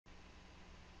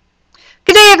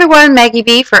Hi everyone, Maggie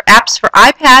B for Apps for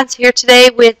iPads here today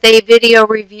with a video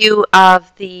review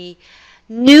of the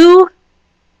new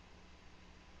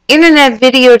internet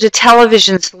video to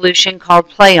television solution called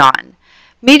PlayOn.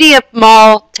 Media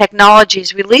Mall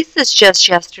Technologies released this just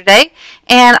yesterday,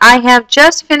 and I have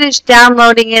just finished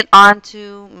downloading it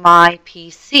onto my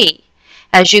PC.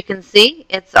 As you can see,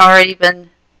 it's already been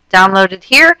downloaded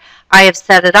here. I have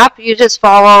set it up. You just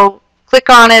click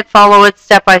on it, follow it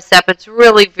step by step. It's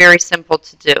really very simple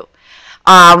to do.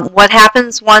 What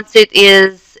happens once it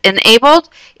is enabled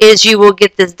is you will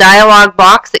get this dialog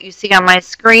box that you see on my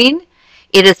screen.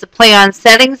 It is the PlayOn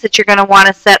settings that you're going to want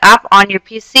to set up on your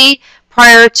PC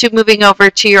prior to moving over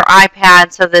to your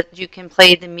iPad so that you can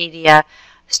play the media,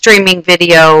 streaming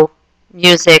video,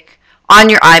 music on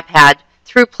your iPad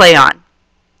through PlayOn.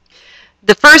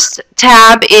 The first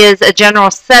tab is a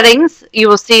general settings. You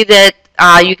will see that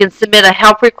you can submit a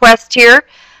help request here.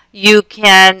 You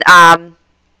can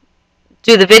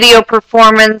do the video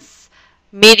performance,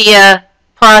 media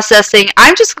processing.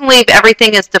 I'm just going to leave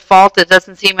everything as default. It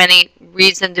doesn't seem any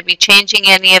reason to be changing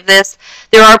any of this.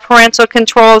 There are parental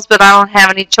controls, but I don't have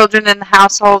any children in the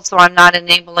household, so I'm not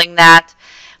enabling that.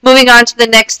 Moving on to the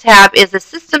next tab is a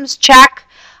systems check.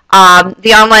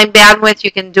 The online bandwidth,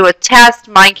 you can do a test.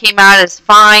 Mine came out as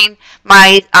fine.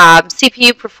 My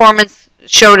CPU performance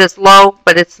showed as low,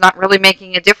 but it's not really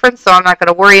making a difference, so I'm not going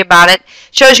to worry about it.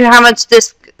 Shows you how much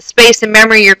disk space and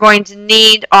memory you're going to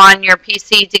need on your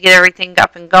PC to get everything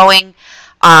up and going.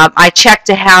 I check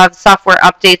to have software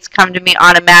updates come to me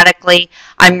automatically.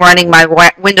 I'm running my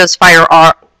Windows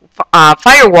firewall,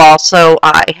 so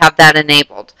I have that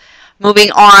enabled. Moving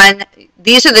on,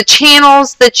 these are the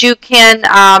channels that you can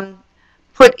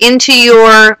put into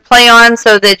your PlayOn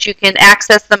so that you can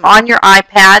access them on your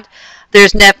iPad.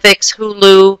 There's Netflix,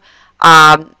 Hulu,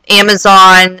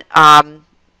 Amazon,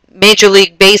 Major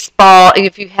League Baseball,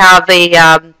 if you have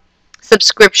a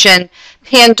subscription,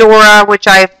 Pandora, which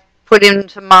I've put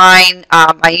into mine,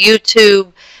 my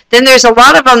YouTube. Then there's a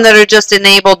lot of them that are just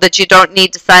enabled that you don't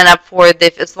need to sign up for.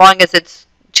 As long as it's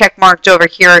checkmarked over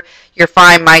here, you're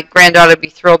fine. My granddaughter would be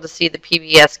thrilled to see the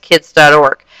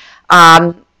pbskids.org.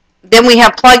 Then we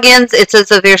have plugins. It says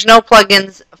that there's no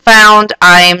plugins found.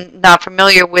 I'm not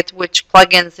familiar with which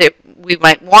plugins we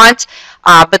might want,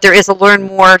 but there is a Learn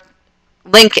More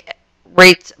link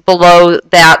right below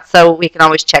that, so we can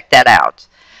always check that out.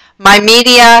 My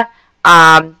media,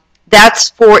 that's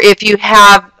for if you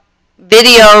have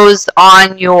videos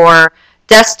on your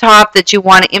desktop that you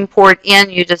want to import in,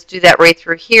 you just do that right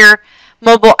through here.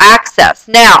 Mobile access.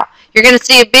 Now, you're going to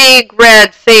see a big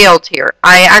red failed here.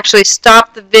 I actually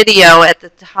stopped the video at the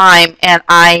time, and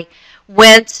I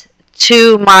went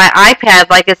to my iPad,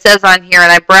 like it says on here,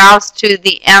 and I browsed to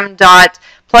the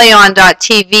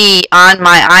m.playon.tv on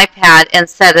my iPad and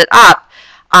set it up.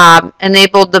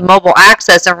 Enabled the mobile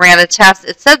access and ran a test.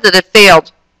 It said that it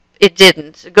failed. It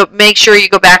didn't. Make sure you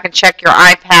go back and check your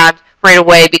iPad right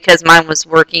away because mine was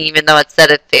working even though it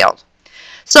said it failed.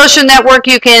 Social network,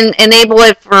 you can enable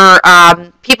it for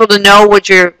people to know what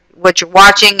you're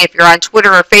watching if you're on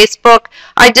Twitter or Facebook.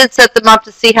 I did set them up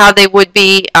to see how they would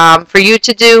be for you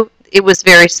to do. It was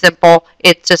very simple.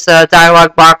 It's just a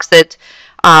dialog box that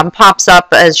pops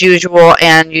up as usual,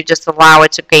 and you just allow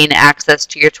it to gain access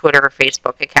to your Twitter or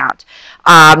Facebook account.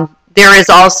 There is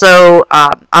also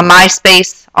a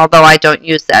MySpace, although I don't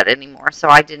use that anymore, so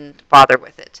I didn't bother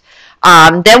with it.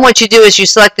 Then what you do is you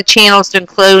select the channels to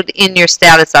include in your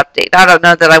status update. I don't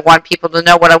know that I want people to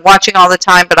know what I'm watching all the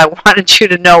time, but I wanted you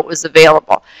to know it was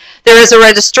available. There is a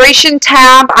registration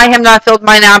tab. I have not filled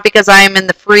mine out because I am in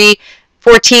the free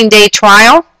 14-day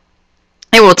trial.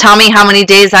 It will tell me how many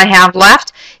days I have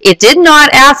left. It did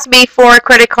not ask me for a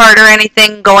credit card or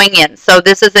anything going in. So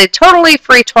this is a totally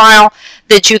free trial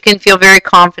that you can feel very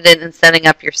confident in setting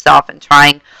up yourself and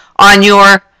trying on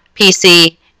your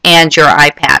PC and your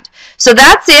iPad. So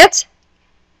that's it.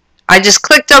 I just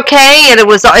clicked OK, and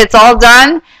it's all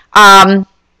done. Come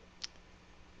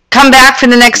back for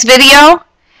the next video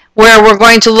where we're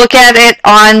going to look at it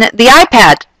on the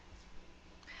iPad.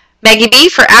 Maggie B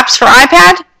for Apps for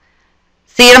iPad.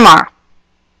 See you tomorrow.